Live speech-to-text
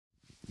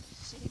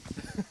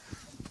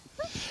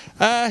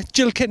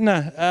Jill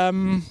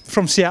Kintner,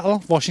 from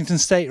Seattle, Washington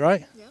State,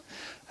 right?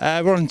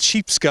 Yep. We're on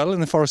Sheepskull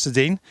in the Forest of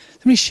Dean. How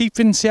many sheep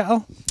in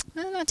Seattle?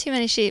 Not too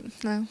many sheep,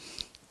 no.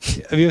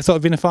 Have you ever thought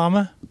of being a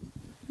farmer?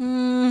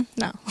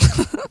 No.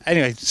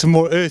 Anyway, some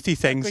more earthy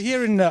things. We're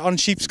here on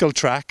Sheepskull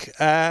track.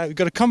 We've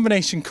got a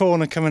combination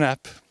corner coming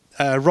up,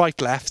 right,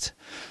 left.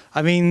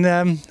 I mean,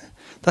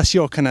 that's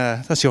your kind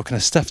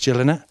of stuff, Jill,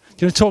 isn't it?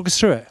 Do you want to talk us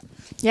through it?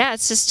 Yeah,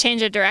 it's just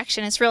change of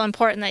direction. It's real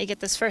important that you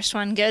get this first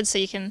one good so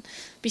you can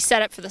be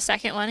set up for the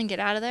second one and get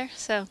out of there.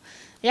 So,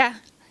 yeah,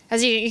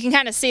 as you can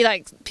kind of see,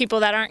 like, people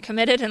that aren't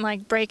committed and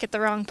like brake at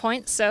the wrong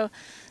point, so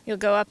you'll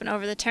go up and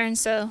over the turn.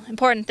 So,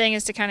 important thing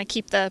is to kind of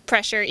keep the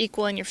pressure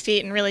equal in your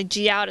feet and really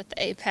G out at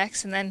the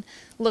apex, and then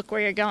look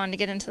where you're going to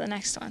get into the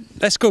next one.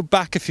 Let's go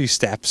back a few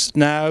steps.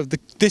 Now,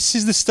 this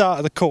is the start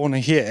of the corner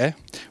here.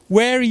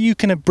 Where are you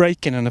kind of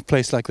braking in a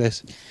place like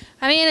this?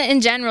 I mean, in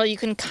general, you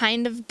can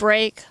kind of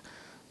brake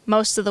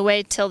most of the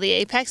way till the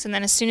apex, and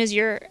then as soon as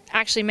you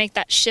actually make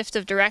that shift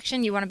of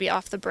direction, you want to be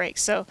off the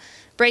brakes. So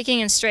braking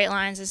in straight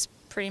lines is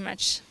pretty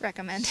much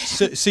recommended.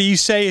 So you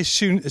say as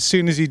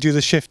soon as you do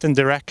the shift in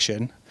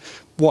direction,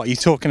 what are you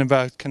talking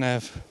about? Kind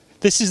of,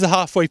 this is the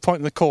halfway point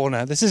of the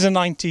corner. This is a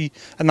 90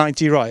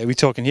 right. Are we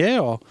talking here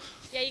or?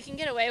 Yeah, you can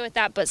get away with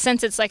that, but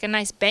since it's like a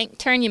nice bank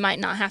turn, you might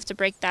not have to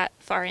brake that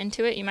far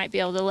into it. You might be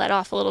able to let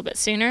off a little bit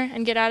sooner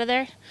and get out of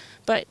there.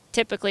 But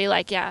typically,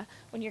 like, yeah,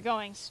 when you're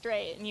going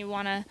straight and you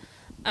want to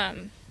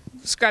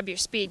scrub your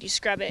speed, you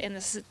scrub it in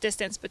this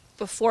distance but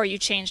before you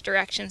change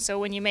direction. So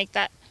when you make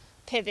that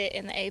pivot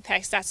in the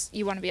apex,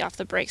 you want to be off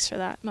the brakes for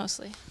that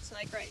mostly. So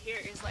like right here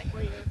is like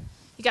where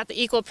you got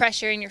the equal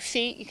pressure in your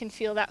feet, you can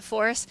feel that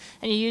force,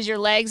 and you use your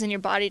legs and your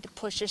body to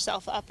push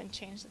yourself up and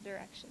change the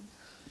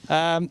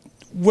direction.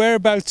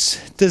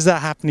 Whereabouts does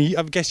that happen?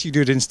 I guess you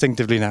do it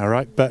instinctively now,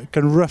 right? But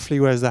roughly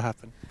where does that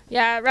happen?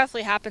 Yeah, it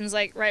roughly happens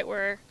like right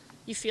where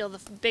you feel the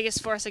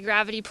biggest force of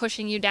gravity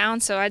pushing you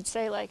down. So I'd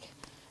say like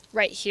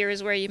right here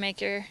is where you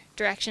make your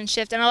direction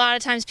shift. And a lot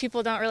of times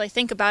people don't really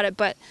think about it,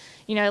 but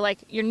you know, like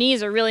your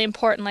knees are really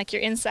important, like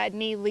your inside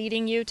knee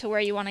leading you to where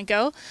you want to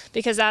go,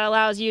 because that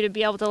allows you to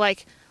be able to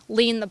like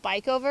lean the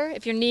bike over.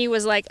 If your knee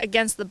was like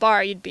against the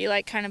bar, you'd be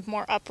like kind of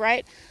more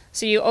upright.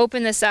 So you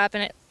open this up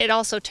and it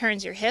also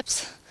turns your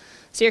hips.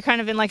 So you're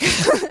kind of in like,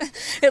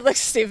 it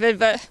looks stupid,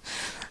 but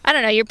I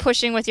don't know, you're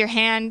pushing with your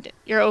hand,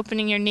 you're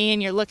opening your knee,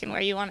 and you're looking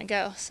where you want to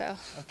go. So.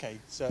 Okay,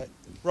 so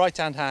right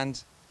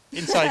hand,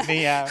 inside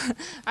knee out.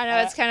 I know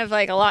it's kind of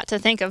like a lot to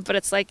think of, but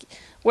it's like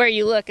where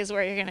you look is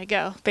where you're going to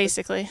go,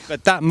 basically.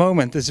 But that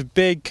moment, there's a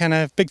big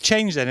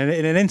change then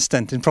in an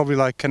instant, in probably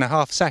like kind of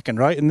half a second,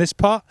 right, in this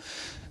part.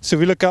 So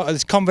if we look at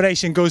this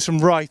combination goes from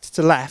right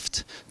to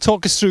left.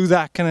 Talk us through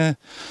that kind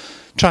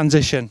of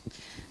transition.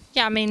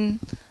 Yeah, I mean,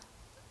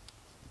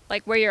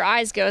 like where your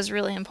eyes go is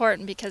really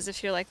important, because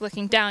if you're like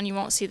looking down, you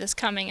won't see this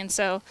coming. And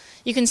so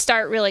you can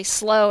start really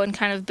slow and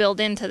kind of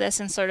build into this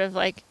and sort of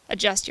like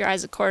adjust your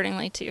eyes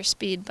accordingly to your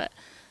speed. But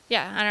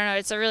yeah, I don't know,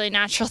 it's a really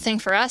natural thing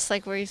for us.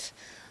 Like we've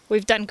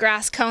done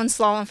grass cone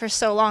slalom for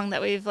so long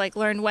that we've like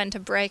learned when to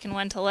brake and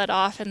when to let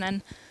off, and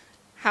then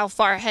how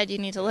far ahead you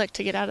need to look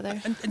to get out of there.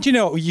 And you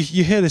know,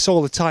 you hear this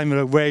all the time,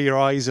 where your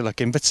eyes are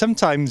looking, but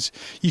sometimes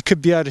you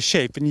could be out of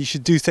shape and you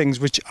should do things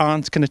which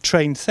aren't going to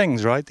train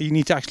things, right? That you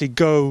need to actually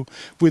go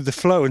with the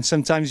flow, and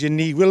sometimes your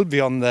knee will be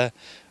on the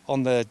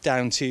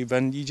down tube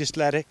and you just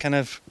let it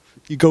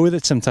you go with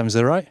it sometimes,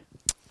 though, right?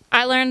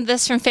 I learned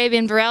this from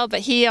Fabian Burrell,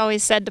 but he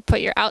always said to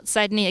put your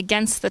outside knee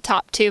against the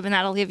top tube, and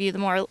that'll give you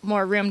the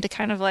more room to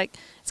kind of like,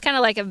 it's kind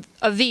of like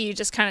a V, you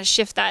just kind of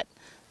shift that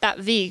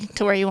V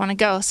to where you want to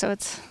go. So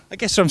it's, I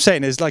guess what I'm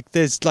saying is, like,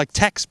 there's like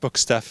textbook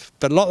stuff,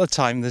 but a lot of the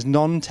time there's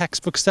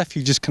non-textbook stuff.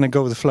 You just kind of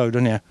go with the flow,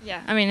 don't you?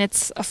 Yeah, I mean,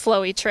 it's a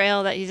flowy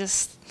trail that you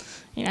just,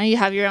 you know, you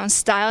have your own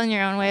style and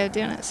your own way of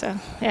doing it. So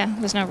yeah,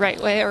 there's no right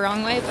way or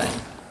wrong way,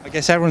 but I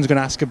guess everyone's going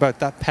to ask about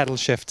that pedal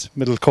shift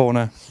middle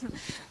corner.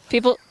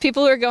 People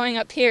who are going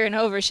up here and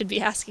over should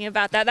be asking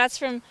about that. That's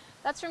from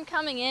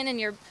coming in and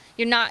you're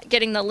not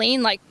getting the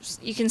lean. Like,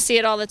 you can see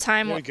it all the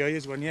time. There we go,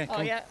 here's one, yeah.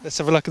 Oh, yeah. Let's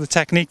have a look at the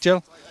technique,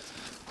 Jill.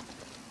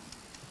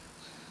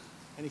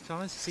 Any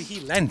comments? See, he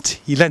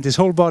leant his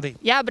whole body.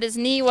 Yeah, but his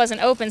knee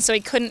wasn't open, so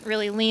he couldn't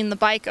really lean the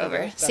bike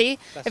over. See,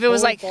 that's if it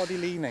was like body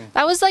leaning.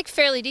 That was like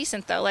fairly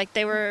decent though. Like,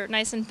 they were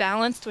nice and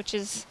balanced, which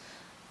is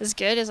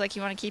good. Is like,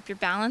 you want to keep your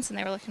balance, and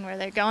they were looking where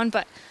they're going.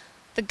 But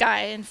the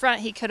guy in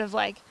front, he could have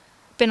like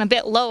been a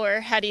bit lower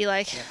had he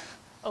like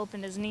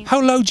opened his knee. How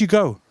low do you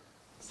go?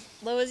 As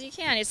low as you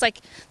can. It's like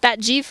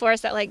that G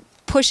force that like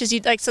pushes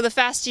you. Like, so the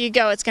faster you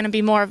go, it's going to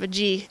be more of a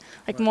G,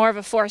 like more of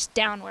a force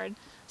downward.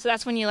 So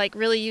that's when you like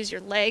really use your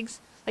legs.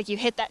 Like, you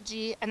hit that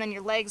G and then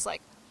your legs like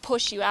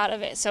push you out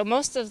of it. So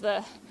most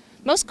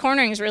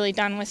cornering is really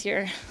done with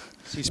your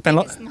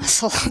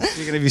muscle.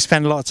 You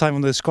spend a lot of time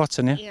on those squats,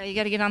 aren't you? Yeah, you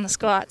got to get on the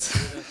squats.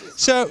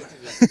 So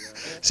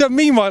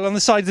meanwhile, on the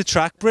side of the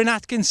track, Bryn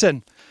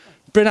Atkinson.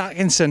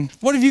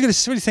 What do you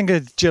think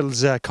of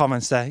Jill's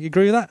comments there? You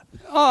agree with that?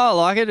 Oh, I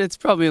like it. It's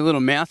probably a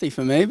little mouthy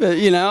for me, but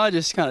you know, I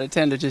just kind of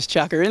tend to just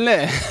chuck her in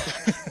there.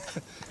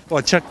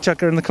 What,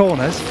 chuck her in the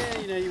corners? Yeah,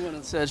 you know, you want to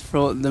Search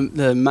for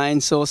the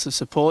main source of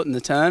support in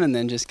the turn, and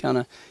then just kind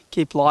of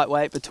keep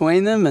lightweight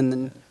between them, and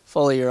then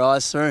follow your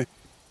eyes through.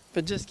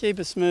 But just keep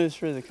it smooth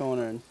through the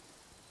corner and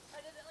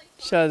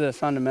show the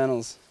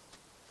fundamentals.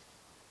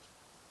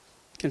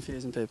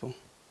 Confusing people.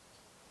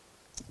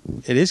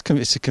 It is.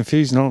 It's a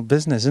confusing old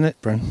business, isn't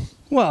it, Bryn?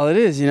 Well, it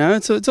is. You know,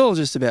 it's all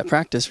just about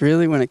practice,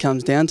 really, when it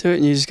comes down to it,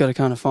 and you just got to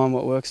kind of find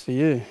what works for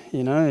you.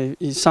 You know,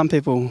 some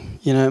people,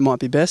 you know, it might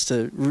be best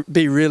to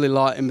be really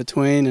light in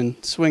between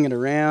and swing it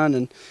around,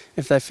 and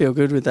if they feel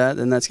good with that,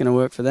 then that's going to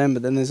work for them.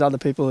 But then there's other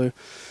people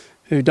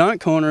who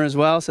don't corner as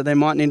well, so they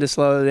might need to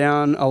slow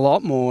down a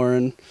lot more,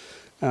 and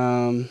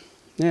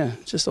yeah,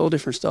 just all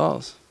different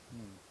styles.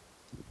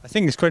 I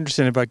think it's quite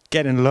interesting about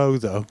getting low,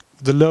 though.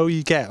 The lower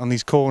you get on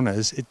these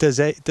corners, it does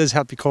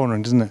help your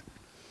cornering, doesn't it?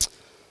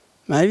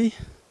 Maybe.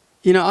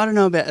 You know, I don't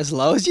know about as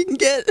low as you can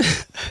get.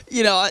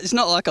 You know, it's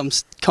not like I'm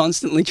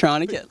constantly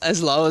trying to get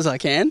as low as I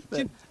can.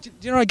 Do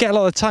you know, I get a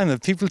lot of the time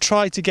that people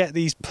try to get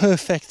these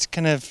perfect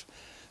kind of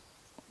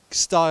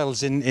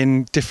styles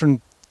in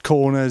different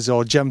corners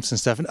or jumps and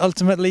stuff, and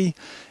ultimately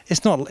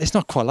it's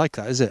not quite like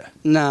that, is it?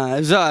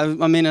 No,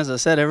 I mean, as I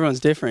said, everyone's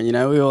different. You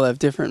know, we all have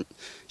different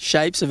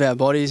shapes of our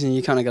bodies, and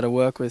you kind of got to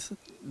work with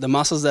the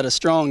muscles that are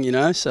strong, you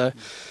know. So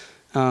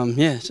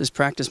yeah, just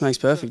practice makes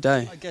perfect,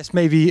 eh? I guess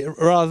maybe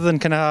rather than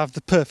kind of have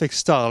the perfect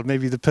style,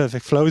 maybe the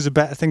perfect flow is a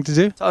better thing to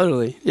do.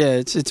 Totally. Yeah,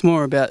 it's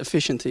more about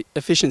efficiency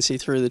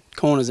through the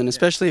corners, and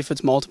especially if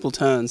it's multiple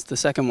turns, the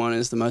second one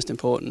is the most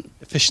important.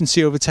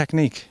 Efficiency over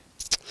technique.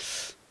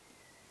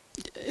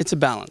 It's a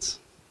balance.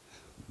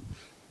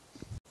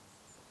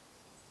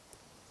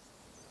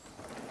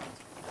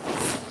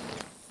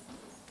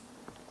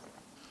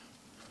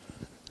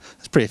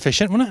 That's pretty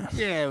efficient, wasn't it?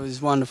 Yeah, it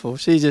was wonderful.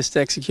 She just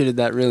executed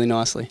that really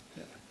nicely.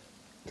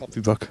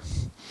 Copybook.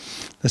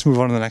 Let's move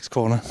on to the next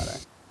corner. Righto.